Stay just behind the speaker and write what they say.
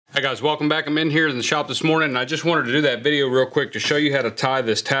Hi guys, welcome back. I'm in here in the shop this morning and I just wanted to do that video real quick to show you how to tie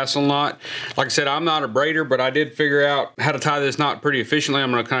this tassel knot. Like I said, I'm not a braider, but I did figure out how to tie this knot pretty efficiently.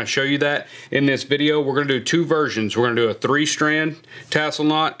 I'm going to kind of show you that in this video. We're going to do two versions. We're going to do a 3-strand tassel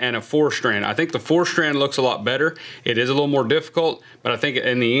knot and a 4-strand. I think the 4-strand looks a lot better. It is a little more difficult, but I think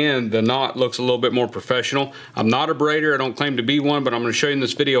in the end the knot looks a little bit more professional. I'm not a braider, I don't claim to be one, but I'm going to show you in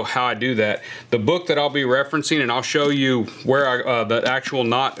this video how I do that. The book that I'll be referencing, and I'll show you where the actual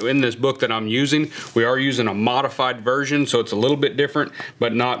knot in this book that I'm using, we are using a modified version, so it's a little bit different,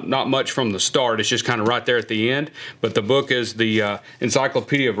 but not much from the start. It's just kind of right there at the end. But the book is the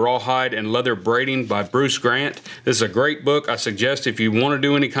Encyclopedia of Rawhide and Leather Braiding by Bruce Grant. This is a great book. I suggest if you want to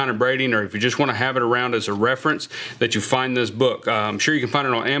do any kind of braiding, or if you just want to have it around as a reference, that you find this book. I'm sure you can find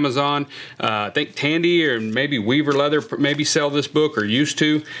it on Amazon. I think Tandy or maybe Weaver Leather maybe sell this book, or used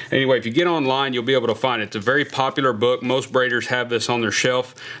to. Anyway, if you get online, you'll be able to find it. It's a very popular book. Most braiders have this on their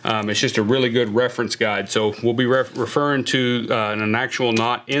shelf. It's just a really good reference guide. So we'll be referring to an actual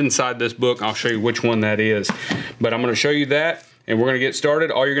knot inside this book. I'll show you which one that is. But I'm going to show you that, and we're going to get started.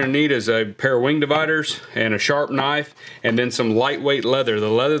 All you're going to need is a pair of wing dividers and a sharp knife, and then some lightweight leather. The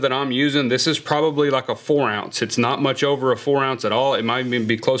leather that I'm using, this is probably like a 4-ounce. It's not much over a 4-ounce at all. It might even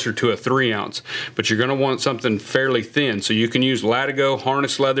be closer to a 3-ounce, but you're going to want something fairly thin. So you can use latigo,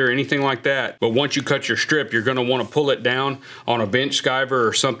 harness leather, anything like that. But once you cut your strip, you're going to want to pull it down on a bench skiver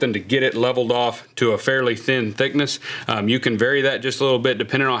or something to get it leveled off to a fairly thin thickness. You can vary that just a little bit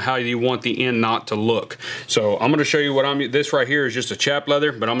depending on how you want the end knot to look. So I'm going to show you this right here is just a chap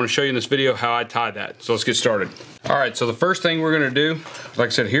leather, but I'm going to show you in this video how I tie that. So let's get started. All right, so the first thing we're going to do, like I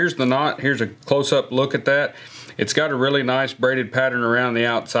said, here's the knot. Here's a close-up look at that. It's got a really nice braided pattern around the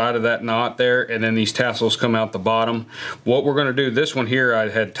outside of that knot there, and then these tassels come out the bottom. What we're going to do, this one here I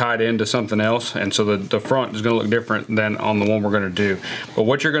had tied into something else, and so the front is going to look different than on the one we're going to do. But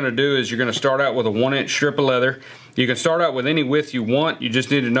what you're going to do is you're going to start out with a 1-inch strip of leather. You can start out with any width you want. You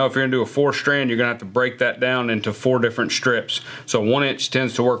just need to know if you're going to do a 4-strand, you're going to have to break that down into 4 different strips. So 1 inch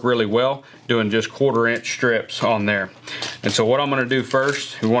tends to work really well, doing just 1/4-inch strips on there. And so what I'm going to do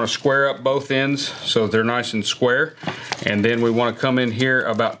first, we want to square up both ends so they're nice and square. And then we want to come in here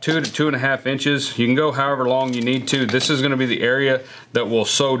about 2 to 2.5 inches. You can go however long you need to. This is going to be the area that will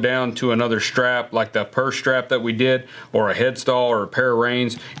sew down to another strap, like the purse strap that we did, or a headstall, or a pair of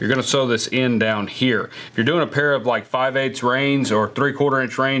reins. You're going to sew this in down here. If you're doing a pair of like 5/8 reins or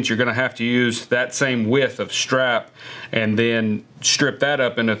 3/4-inch reins, you're going to have to use that same width of strap and then strip that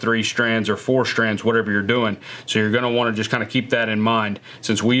up into 3 strands or 4 strands, whatever you're doing. So you're going to want to just kind of keep that in mind.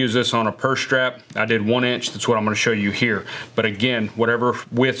 Since we use this on a purse strap, I did 1 inch. That's what I'm going to show you here. But again, whatever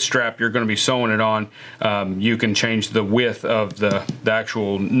width strap you're going to be sewing it on, you can change the width of the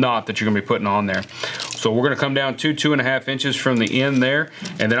actual knot that you're going to be putting on there. So we're going to come down 2.5 inches from the end there,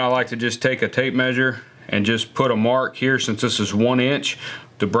 and then I like to just take a tape measure and just put a mark here. Since this is 1 inch,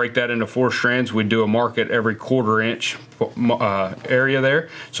 to break that into 4 strands, we do a mark at every 1/4-inch area there.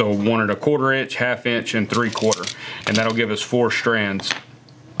 So 1 1/4 inch, 1/2 inch, and 3/4, and that'll give us 4 strands.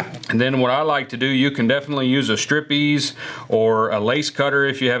 And then what I like to do, you can definitely use a strip ease or a lace cutter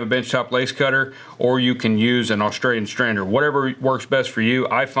if you have a benchtop lace cutter, or you can use an Australian strander. Whatever works best for you.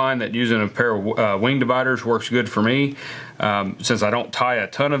 I find that using a pair of wing dividers works good for me. Since I don't tie a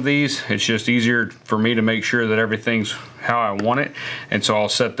ton of these, it's just easier for me to make sure that everything's how I want it. And so I'll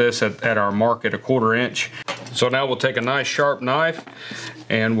set this at our mark at 1/4 inch. So now we'll take a nice sharp knife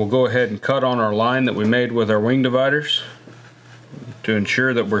and we'll go ahead and cut on our line that we made with our wing dividers to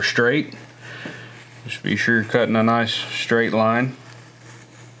ensure that we're straight. Just be sure you're cutting a nice straight line.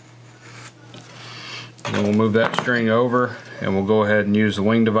 And then we'll move that string over and we'll go ahead and use the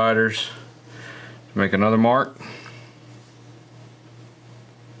wing dividers to make another mark.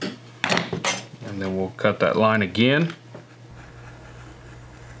 And then we'll cut that line again.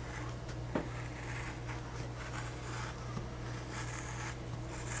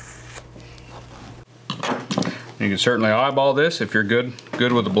 You can certainly eyeball this if you're good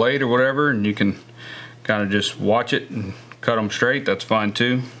with the blade or whatever, and you can kind of just watch it and cut them straight. That's fine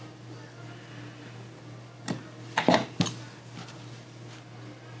too.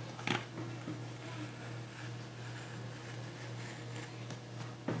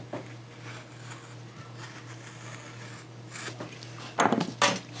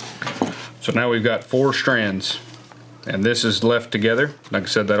 So now we've got 4 strands, and this is left together. Like I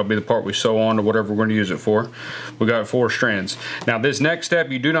said, that'll be the part we sew on to whatever we're going to use it for. We got 4 strands. Now this next step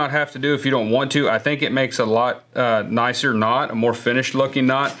you do not have to do if you don't want to. I think it makes a lot nicer knot, a more finished looking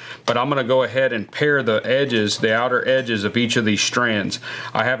knot, but I'm going to go ahead and pair the edges, the outer edges of each of these strands.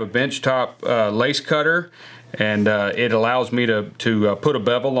 I have a benchtop lace cutter and it allows me to put a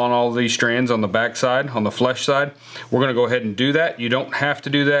bevel on all of these strands on the back side, on the flesh side. We're going to go ahead and do that. You don't have to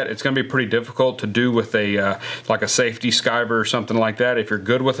do that. It's going to be pretty difficult to do with a like a safety skiver or something like that. If you're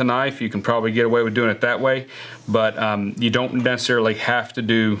good with a knife, you can probably get away with doing it that way, but you don't necessarily have to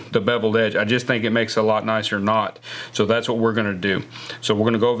do the beveled edge. I just think it makes it a lot nicer not. So that's what we're going to do. So we're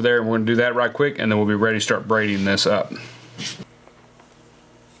going to go over there and we're going to do that right quick, and then we'll be ready to start braiding this up.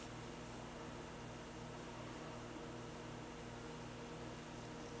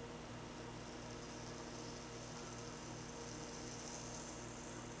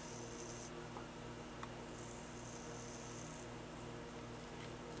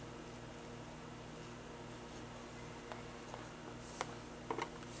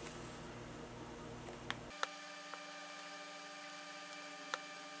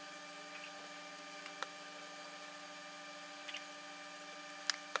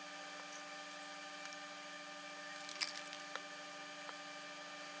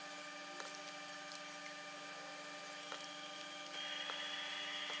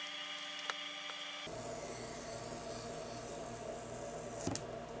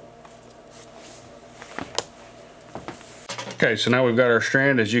 Okay, so now we've got our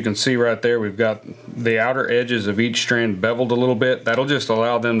strand. As you can see right there, we've got the outer edges of each strand beveled a little bit. That'll just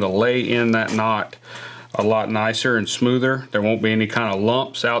allow them to lay in that knot a lot nicer and smoother. There won't be any kind of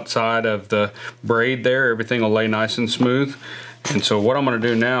lumps outside of the braid there. Everything will lay nice and smooth. And so what I'm going to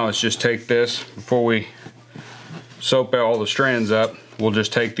do now is just take this, before we soap all the strands up, we'll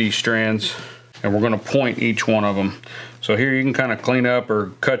just take these strands and we're going to point each one of them. So here you can kind of clean up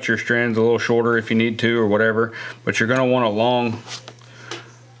or cut your strands a little shorter if you need to or whatever, but you're going to want a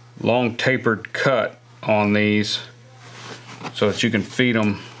long tapered cut on these so that you can feed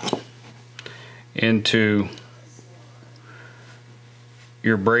them into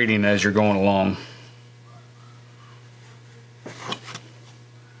your braiding as you're going along.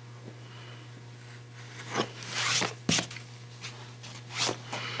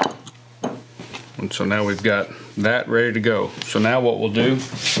 And so now we've got that ready to go. So now what we'll do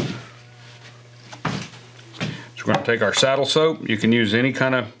is we're going to take our saddle soap. You can use any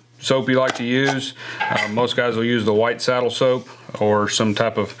kind of soap you like to use. Most guys will use the white saddle soap or some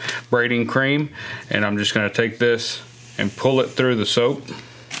type of braiding cream. And I'm just going to take this and pull it through the soap.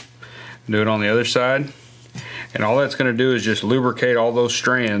 Do it on the other side. And all that's going to do is just lubricate all those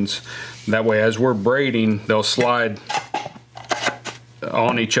strands. That way as we're braiding, they'll slide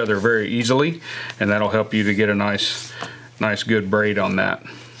on each other very easily, and that'll help you to get a nice good braid on that.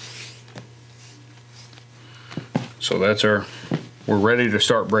 So that's we're ready to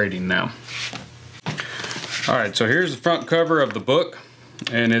start braiding now. Alright, so here's the front cover of the book,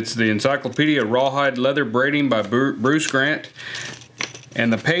 and it's the Encyclopedia Rawhide Leather Braiding by Bruce Grant,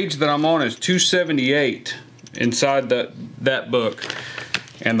 and the page that I'm on is 278 inside that book.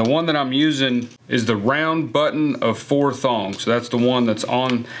 And the one that I'm using is the round button of 4 thongs. So that's the one that's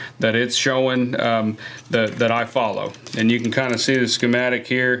on, that it's showing that I follow. And you can kind of see the schematic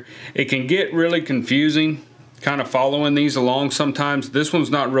here. It can get really confusing kind of following these along sometimes. This one's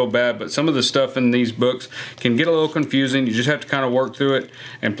not real bad, but some of the stuff in these books can get a little confusing. You just have to kind of work through it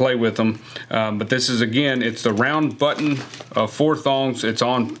and play with them. But this is, again, it's the round button of 4 thongs. It's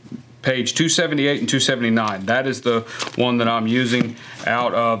on page 278 and 279. That is the one that I'm using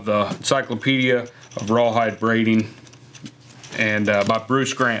out of the Encyclopedia of Rawhide Braiding, and by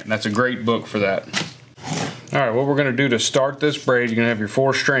Bruce Grant. And that's a great book for that. Alright, what we're going to do to start this braid, you're going to have your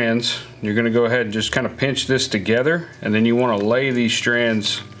 4 strands. You're going to go ahead and just kind of pinch this together, and then you want to lay these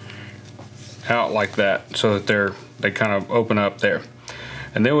strands out like that so that they kind of open up there.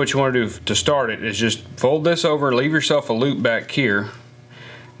 And then what you want to do to start it is just fold this over, leave yourself a loop back here.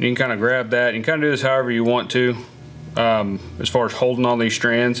 You can kind of grab that. You can kind of do this however you want to, as far as holding all these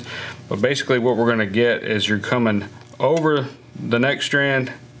strands. But basically what we're going to get is you're coming over the next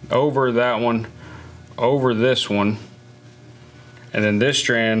strand, over that one, over this one, and then this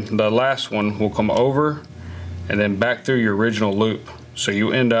strand, the last one, will come over and then back through your original loop. So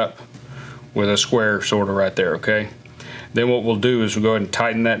you end up with a square sort of right there, okay? Then what we'll do is we'll go ahead and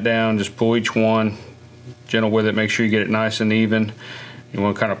tighten that down. Just pull each one, gentle with it, make sure you get it nice and even. You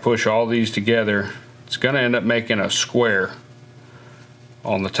want to kind of push all these together. It's going to end up making a square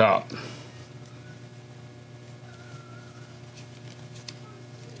on the top.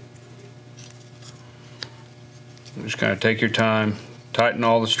 Just kind of take your time, tighten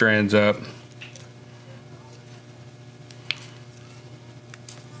all the strands up.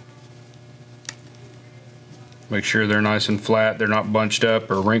 Make sure they're nice and flat, they're not bunched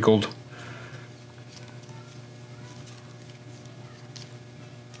up or wrinkled.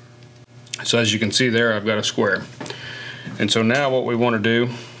 So as you can see there, I've got a square. And so now what we want to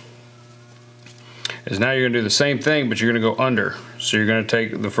do is now you're going to do the same thing, but you're going to go under. So you're going to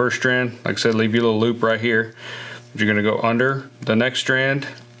take the first strand, like I said, leave your little loop right here. You're going to go under the next strand.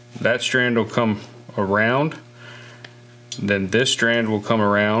 That strand will come around. Then this strand will come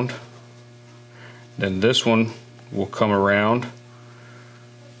around. Then this one will come around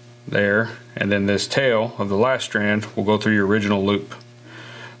there. And then this tail of the last strand will go through your original loop.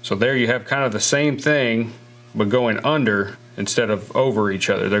 So there you have kind of the same thing, but going under instead of over each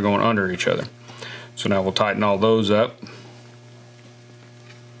other. They're going under each other. So now we'll tighten all those up.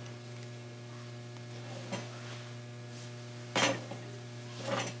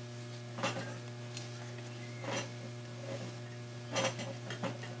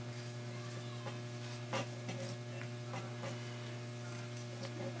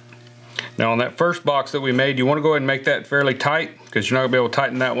 Now on that first box that we made, you want to go ahead and make that fairly tight because you're not going to be able to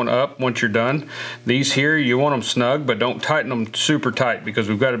tighten that one up once you're done. These here, you want them snug, but don't tighten them super tight because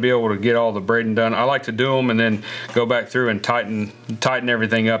we've got to be able to get all the braiding done. I like to do them and then go back through and tighten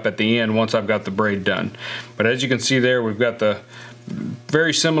everything up at the end once I've got the braid done. But as you can see there, we've got the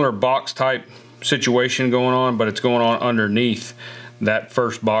very similar box type situation going on, but it's going on underneath that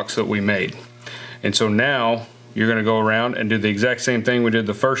first box that we made. And so now you're going to go around and do the exact same thing we did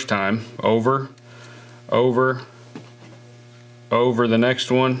the first time. Over, over, over the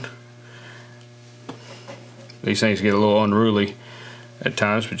next one. These things get a little unruly at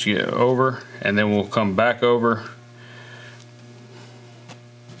times, but you get over, and then we'll come back over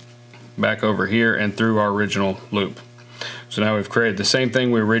here and through our original loop. So now we've created the same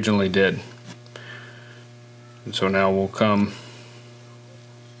thing we originally did. And so now we'll come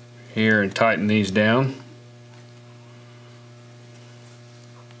here and tighten these down.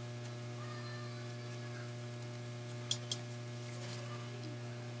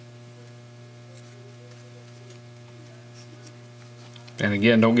 And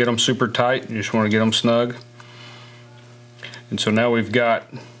again, don't get them super tight, you just want to get them snug. And so now we've got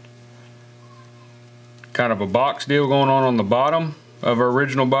kind of a box deal going on the bottom of our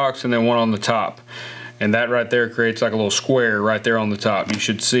original box and then one on the top. And that right there creates like a little square right there on the top. You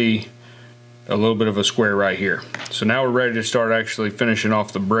should see a little bit of a square right here. So now we're ready to start actually finishing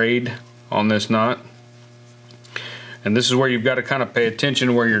off the braid on this knot. And this is where you've got to kind of pay attention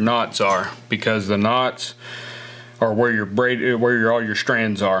to where your knots are, because the knots or where all your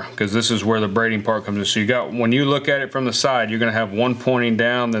strands are, because this is where the braiding part comes in. So you got, when you look at it from the side, you're going to have one pointing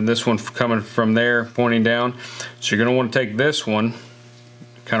down, then this one coming from there pointing down. So you're going to want to take this one,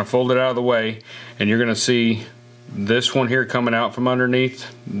 kind of fold it out of the way, and you're going to see this one here coming out from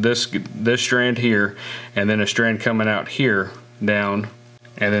underneath this strand here, and then a strand coming out here down,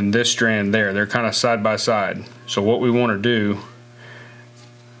 and then this strand there. They're kind of side by side. So what we want to do,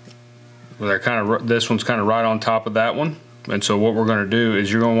 they're kind of, this one's kind of right on top of that one, and so what we're going to do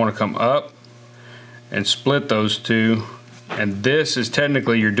is you're going to want to come up and split those two, and this is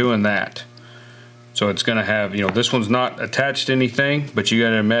technically, you're doing that. So it's going to have, you know, this one's not attached to anything, but you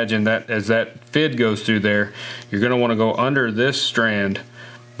got to imagine that as that fid goes through there, you're going to want to go under this strand,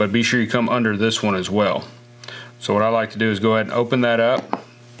 but be sure you come under this one as well. So what I like to do is go ahead and open that up,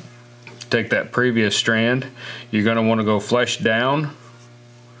 take that previous strand, you're going to want to go flush down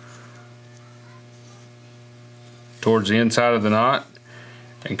towards the inside of the knot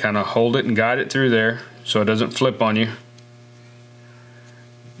and kind of hold it and guide it through there so it doesn't flip on you,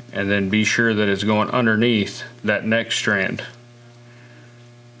 and then be sure that it's going underneath that next strand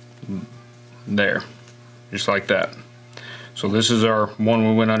there, just like that. So this is our one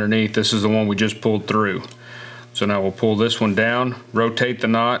we went underneath, this is the one we just pulled through. So now we'll pull this one down, rotate the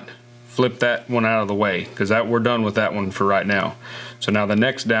knot, flip that one out of the way, because that, we're done with that one for right now. So now the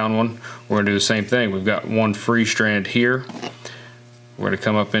next down one, we're going to do the same thing. We've got one free strand here. We're going to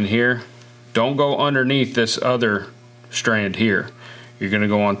come up in here. Don't go underneath this other strand here. You're going to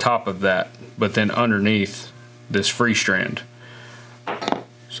go on top of that, but then underneath this free strand.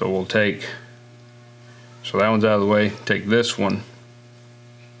 So we'll take, so that one's out of the way, take this one.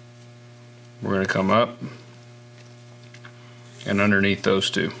 We're going to come up and underneath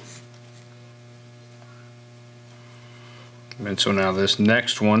those two. And so now this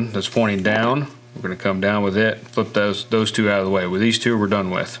next one that's pointing down, we're going to come down with it, flip those two out of the way. With these two, we're done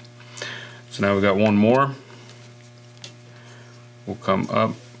with. So now we've got one more. We'll come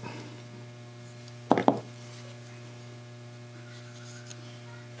up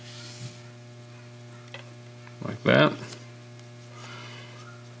like that.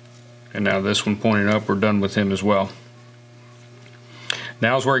 And now this one pointing up, we're done with him as well.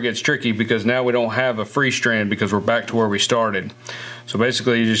 Now's where it gets tricky, because now we don't have a free strand because we're back to where we started. So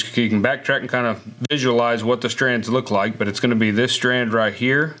basically you can backtrack and kind of visualize what the strands look like, but it's going to be this strand right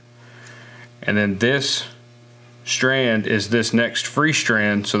here, and then this strand is this next free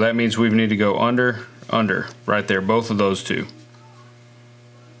strand, so that means we need to go under right there, both of those two.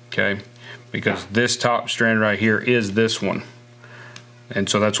 Okay, because this top strand right here is this one, and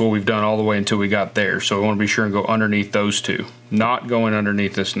so that's what we've done all the way until we got there. So we want to be sure and go underneath those two, not going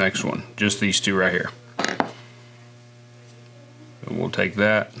underneath this next one, just these two right here. And we'll take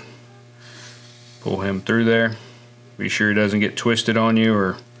that, pull him through there, be sure he doesn't get twisted on you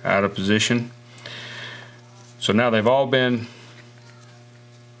or out of position. So now they've all been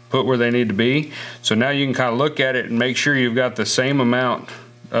put where they need to be. So now you can kind of look at it and make sure you've got the same amount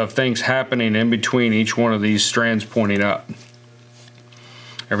of things happening in between each one of these strands pointing up.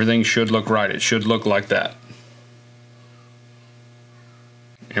 Everything should look right. It should look like that.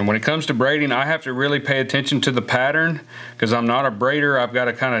 And when it comes to braiding, I have to really pay attention to the pattern, because I'm not a braider. I've got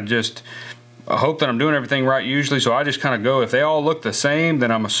to kind of just hope that I'm doing everything right usually, so I just kind of go, if they all look the same,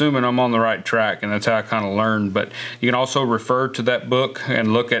 then I'm assuming I'm on the right track, and that's how I kind of learn. But you can also refer to that book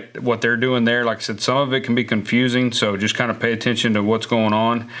and look at what they're doing there. Like I said, some of it can be confusing, so just kind of pay attention to what's going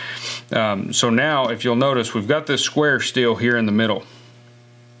on. So now, if you'll notice, we've got this square still here in the middle.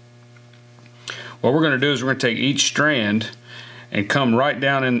 What we're going to do is we're going to take each strand and come right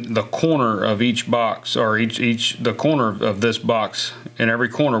down in the corner of each box, or the corner of this box. In every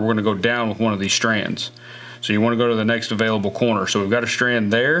corner we're going to go down with one of these strands. So you want to go to the next available corner. So we've got a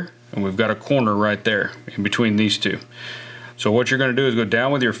strand there, and we've got a corner right there in between these two. So what you're going to do is go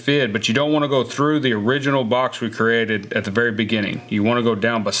down with your fid, but you don't want to go through the original box we created at the very beginning. You want to go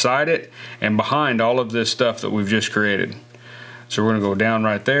down beside it and behind all of this stuff that we've just created. So we're going to go down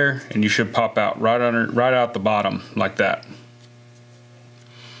right there, and you should pop out right out the bottom like that.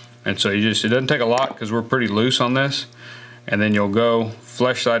 And so it doesn't take a lot because we're pretty loose on this. And then you'll go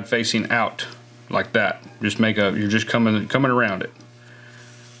flesh side facing out like that. You're just coming around it.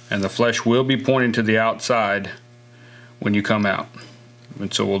 And the flesh will be pointing to the outside when you come out.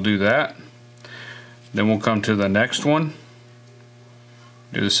 And so we'll do that. Then we'll come to the next one.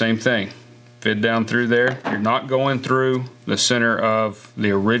 Do the same thing. Fid down through there. You're not going through the center of the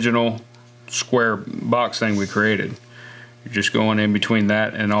original square box thing we created. You're just going in between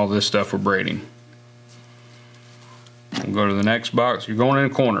that and all this stuff we're braiding. We'll go to the next box. You're going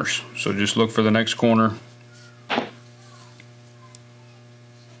in corners, so just look for the next corner.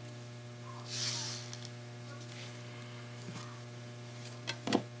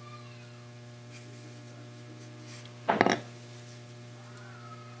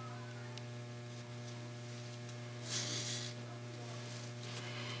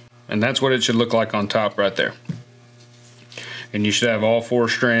 And that's what it should look like on top right there. And you should have all 4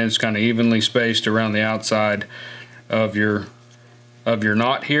 strands kind of evenly spaced around the outside of your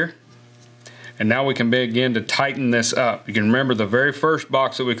knot here. And now we can begin to tighten this up. You can remember the very first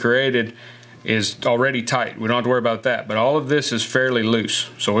box that we created is already tight. We don't have to worry about that, but all of this is fairly loose,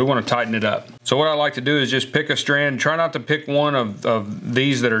 so we want to tighten it up. So what I like to do is just pick a strand. Try not to pick one of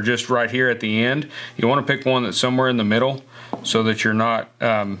these that are just right here at the end. You want to pick one that's somewhere in the middle, so that you're not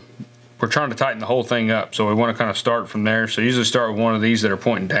we're trying to tighten the whole thing up, so we want to kind of start from there. So usually start with one of these that are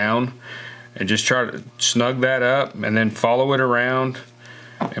pointing down, and just try to snug that up, and then follow it around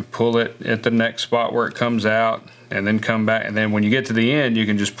and pull it at the next spot where it comes out, and then come back. And then when you get to the end, you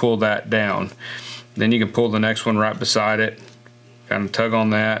can just pull that down. Then you can pull the next one right beside it, kind of tug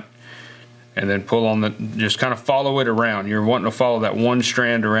on that, and then pull on just kind of follow it around. You're wanting to follow that one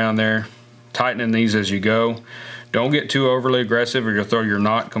strand around there, tightening these as you go. Don't get too overly aggressive, or you'll throw your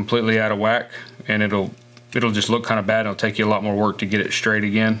knot completely out of whack, and it'll just look kind of bad. It'll take you a lot more work to get it straight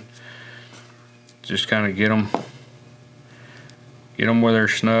again. Just kind of get them where they're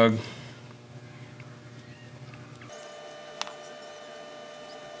snug.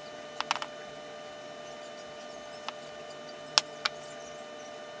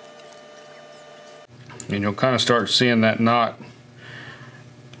 And you'll kind of start seeing that knot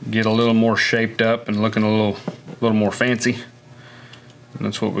get a little more shaped up and looking a little more fancy. And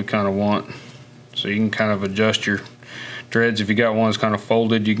that's what we kind of want. So you can kind of adjust your threads. If you got one that's kind of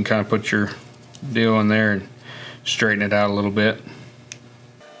folded, you can kind of put your deal in there and straighten it out a little bit.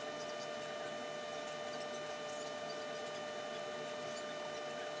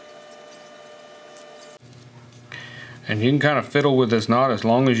 And you can kind of fiddle with this knot as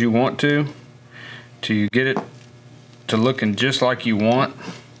long as you want to till you get it to looking just like you want.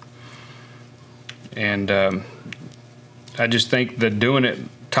 And I just think that doing it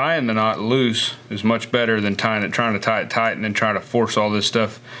tying the knot loose is much better than trying to tie it tight and then try to force all this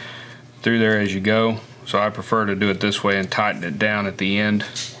stuff through there as you go. So I prefer to do it this way and tighten it down at the end.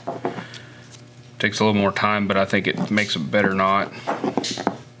 Takes a little more time, but I think it makes a better knot.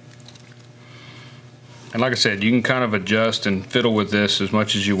 And like I said, you can kind of adjust and fiddle with this as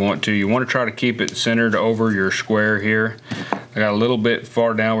much as you want to. You want to try to keep it centered over your square here. I got a little bit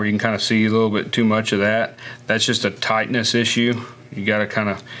far down where you can kind of see a little bit too much of that. That's just a tightness issue. You got to kind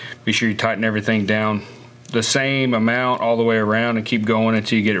of be sure you tighten everything down the same amount all the way around and keep going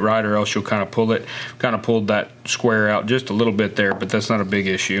until you get it right, or else you'll kind of pull it. Kind of pulled that square out just a little bit there, but that's not a big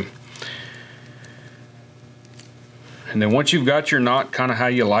issue. And then once you've got your knot kind of how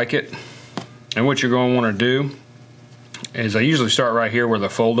you like it, and what you're going to want to do is I usually start right here where the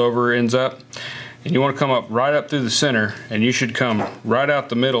fold over ends up, and you want to come up right up through the center, and you should come right out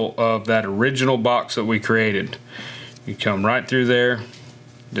the middle of that original box that we created. You come right through there.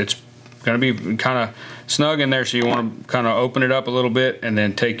 It's going to be kind of snug in there, so you want to kind of open it up a little bit and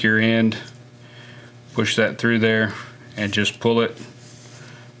then take your end, push that through there, and just pull it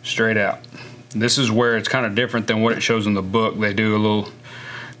straight out. This is where it's kind of different than what it shows in the book. They do a little,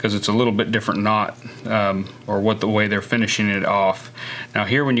 because it's a little bit different knot, or what the way they're finishing it off. Now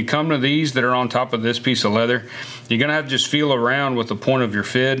here, when you come to these that are on top of this piece of leather, you're gonna have to just feel around with the point of your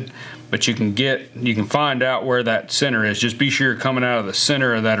fid, but you can find out where that center is. Just be sure you're coming out of the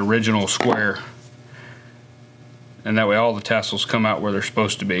center of that original square, and that way all the tassels come out where they're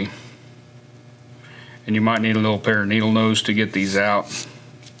supposed to be. And you might need a little pair of needle nose to get these out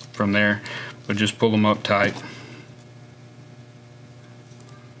from there, but just pull them up tight.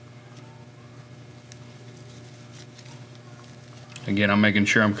 Again, I'm making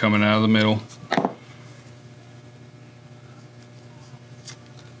sure I'm coming out of the middle.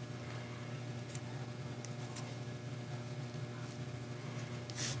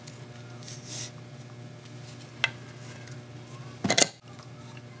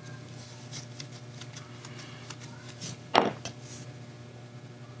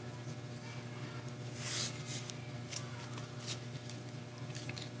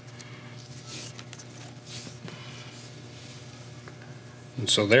 And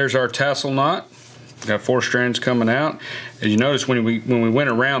so there's our tassel knot. Got 4 strands coming out. As you notice, when we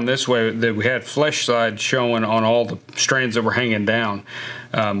went around this way, that we had flesh side showing on all the strands that were hanging down.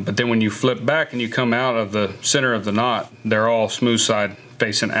 But then when you flip back and you come out of the center of the knot, they're all smooth side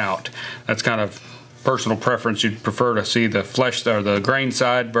facing out. That's kind of personal preference. You'd prefer to see the flesh or the grain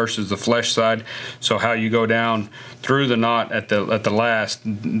side versus the flesh side. So how you go down through the knot at the last,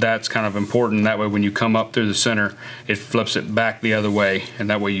 that's kind of important. That way when you come up through the center, it flips it back the other way,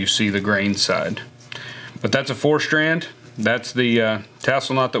 and that way you see the grain side. But that's a 4-strand. That's the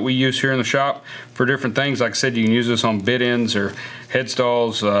tassel knot that we use here in the shop for different things. Like I said, you can use this on bit ends or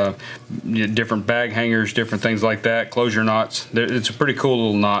headstalls, different bag hangers, different things like that, closure knots. It's a pretty cool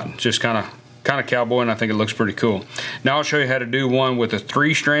little knot. Just kind of cowboy, and I think it looks pretty cool. Now I'll show you how to do one with a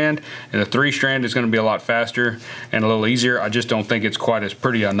 3-strand, and the 3-strand is going to be a lot faster and a little easier. I just don't think it's quite as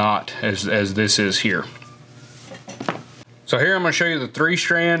pretty a knot as this is here. So here I'm going to show you the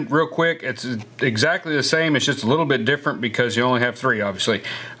 3-strand real quick. It's exactly the same, it's just a little bit different because you only have 3, obviously.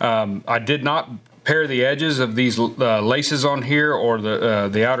 I did not pair the edges of these laces on here, or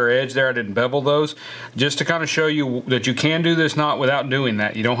the outer edge there. I didn't bevel those, just to kind of show you that you can do this knot without doing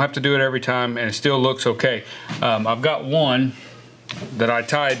that. You don't have to do it every time, and it still looks okay. I've got one that I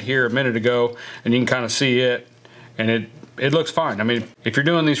tied here a minute ago, and you can kind of see it, and it looks fine. I mean, if you're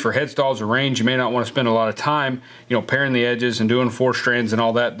doing these for headstalls or reins, you may not want to spend a lot of time, pairing the edges and doing 4 strands and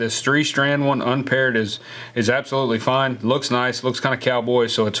all that. This 3-strand one unpaired is absolutely fine. Looks nice, looks kind of cowboy,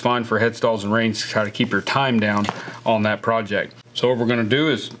 so it's fine for headstalls and reins to try to keep your time down on that project. So what we're going to do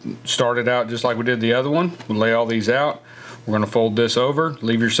is start it out just like we did the other one. We'll lay all these out. We're going to fold this over,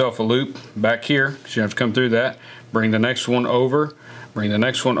 leave yourself a loop back here, because you have to come through that. Bring the next one over, bring the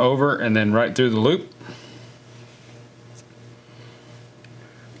next one over, and then right through the loop.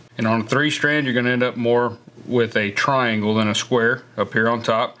 And on a 3-strand, you're going to end up more with a triangle than a square up here on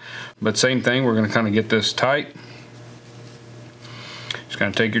top. But same thing, we're going to kind of get this tight. Just kind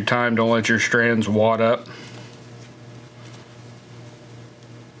of take your time, don't let your strands wad up.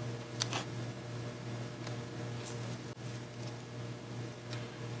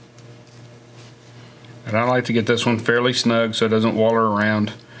 And I like to get this one fairly snug so it doesn't waller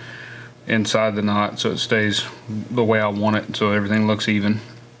around inside the knot, so it stays the way I want it, so everything looks even.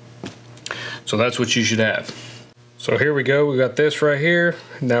 So that's what you should have. So here we go, we got this right here.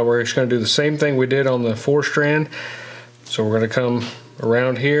 Now we're just going to do the same thing we did on the 4-strand. So we're going to come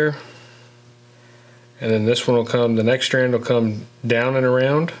around here And then this one will come, the next strand will come down and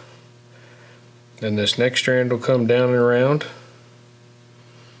around. Then this next strand will come down and around.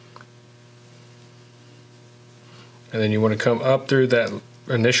 And then you want to come up through that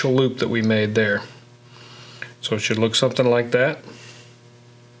initial loop that we made there. So it should look something like that.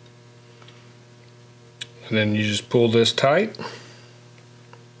 And then you just pull this tight.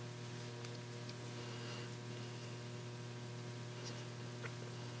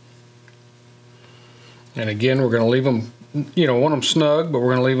 And again, we're going to leave them, you don't want them snug, but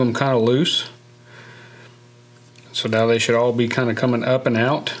we're going to leave them kind of loose. So now they should all be kind of coming up and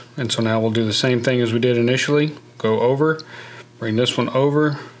out. And so now we'll do the same thing as we did initially. Go over, bring this one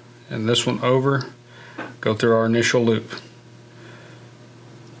over, and this one over. Go through our initial loop.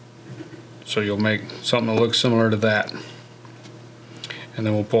 So you'll make something that looks similar to that. And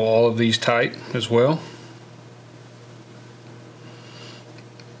then we'll pull all of these tight as well.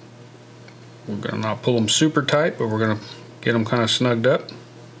 We're going to not pull them super tight, but we're going to get them kind of snugged up.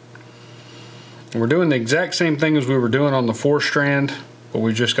 And we're doing the exact same thing as we were doing on the 4-strand, but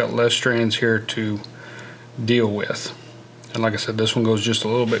we just got less strands here to deal with. And like I said, this one goes just a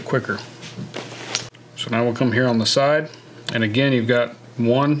little bit quicker. So now we'll come here on the side, and again you've got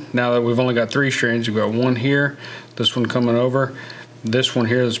one. Now that we've only got 3 strands, you've got one here, this one coming over, this one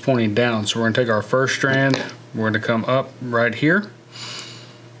here that's pointing down. So we're going to take our first strand, we're going to come up right here,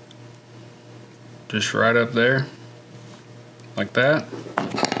 just right up there, like that.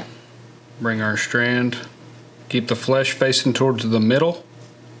 Bring our strand, keep the flesh facing towards the middle.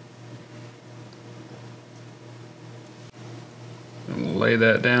 And we'll lay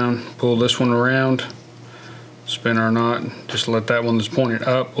that down, pull this one around, spin our knot, just let that one that's pointing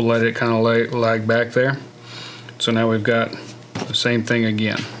up, we'll let it kind of lag back there. So now we've got the same thing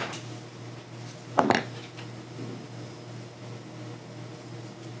again.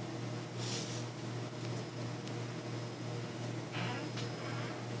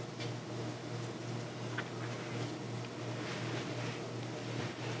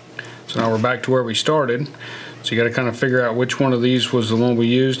 So now we're back to where we started. So you got to kind of figure out which one of these was the one we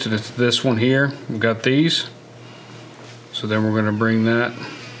used, and it's this one here. We've got these. So then we're going to bring that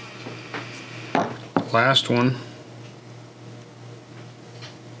last one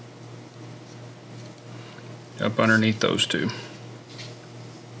up underneath those two.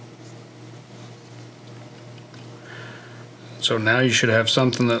 So now you should have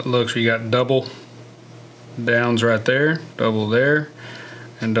something that looks, you got double downs right there, double there,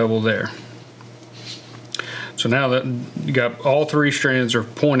 and double there. So now that you got all 3 strands are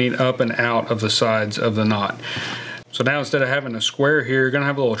pointing up and out of the sides of the knot. So now instead of having a square here, you're going to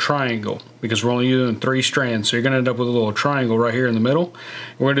have a little triangle because we're only using 3 strands. So you're going to end up with a little triangle right here in the middle.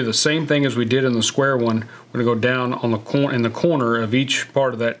 We're going to do the same thing as we did in the square one. We're going to go down on the in the corner of each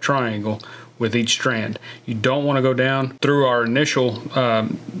part of that triangle with each strand. You don't want to go down through our initial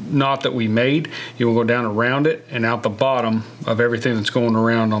knot that we made. You will go down around it and out the bottom of everything that's going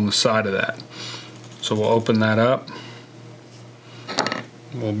around on the side of that. So we'll open that up.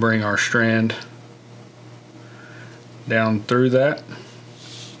 We'll bring our strand down through that.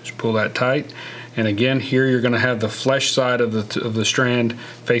 Just pull that tight. And again, here you're going to have the flesh side of the strand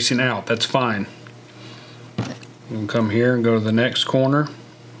facing out. That's fine. We'll come here and go to the next corner.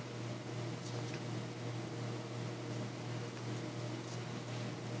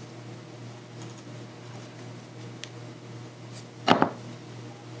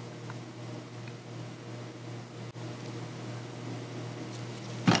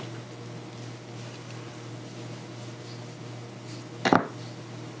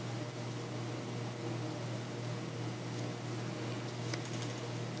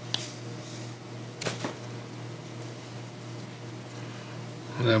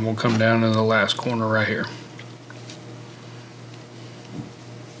 And then we'll come down to the last corner right here.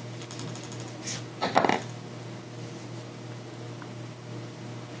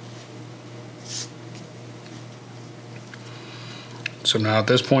 So now at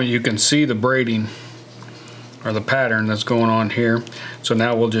this point you can see the braiding or the pattern that's going on here. So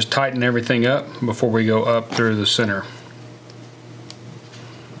now we'll just tighten everything up before we go up through the center.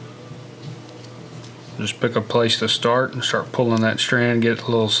 Just pick a place to start and start pulling that strand, get a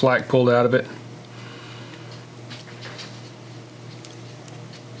little slack pulled out of it.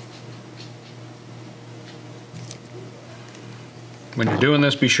 When you're doing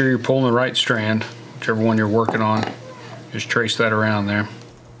this, be sure you're pulling the right strand, whichever one you're working on. Just trace that around there.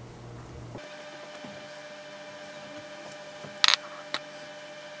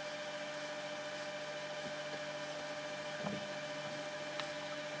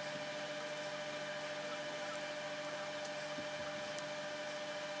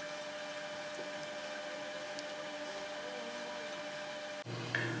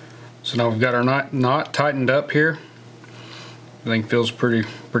 So now we've got our knot tightened up here. Everything feels pretty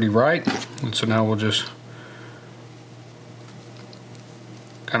right. And so now we'll just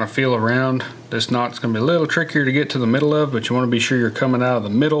kind of feel around. This knot's going to be a little trickier to get to the middle of, but you want to be sure you're coming out of the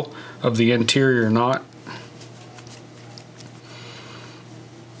middle of the interior knot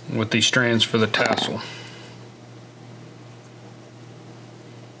with these strands for the tassel.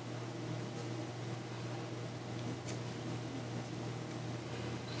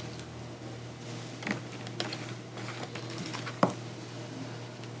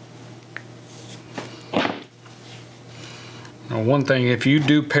 Now, one thing, if you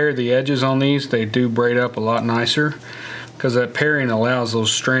do pair the edges on these, they do braid up a lot nicer, because that pairing allows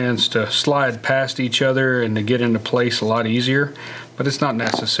those strands to slide past each other and to get into place a lot easier, but it's not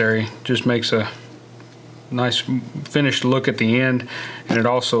necessary. It just makes a nice finished look at the end, and it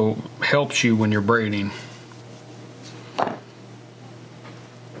also helps you when you're braiding.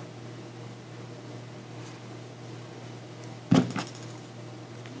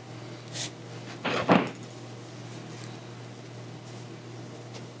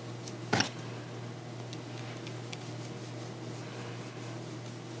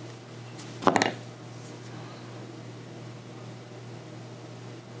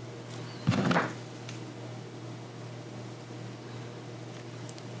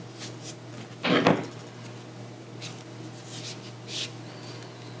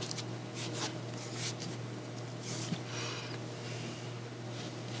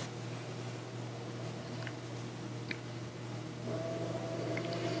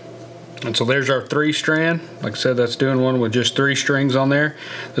 And so there's our 3-strand. Like I said, that's doing one with just 3 strings on there.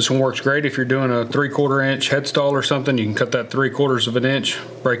 This one works great if you're doing a 3/4 inch headstall or something. You can cut that 3/4 of an inch,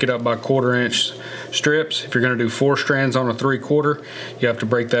 break it up by 1/4 inch strips. If you're going to do 4 strands on a 3/4, you have to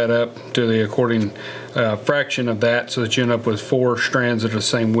break that up to the according fraction of that, so that you end up with 4 strands that are the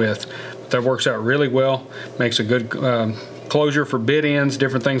same width. But that works out really well. Makes a good closure for bit ends,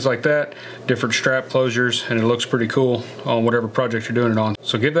 different things like that, different strap closures, and it looks pretty cool on whatever project you're doing it on.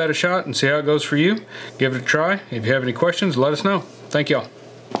 So give that a shot and see how it goes for you. Give it a try. If you have any questions, let us know. Thank y'all.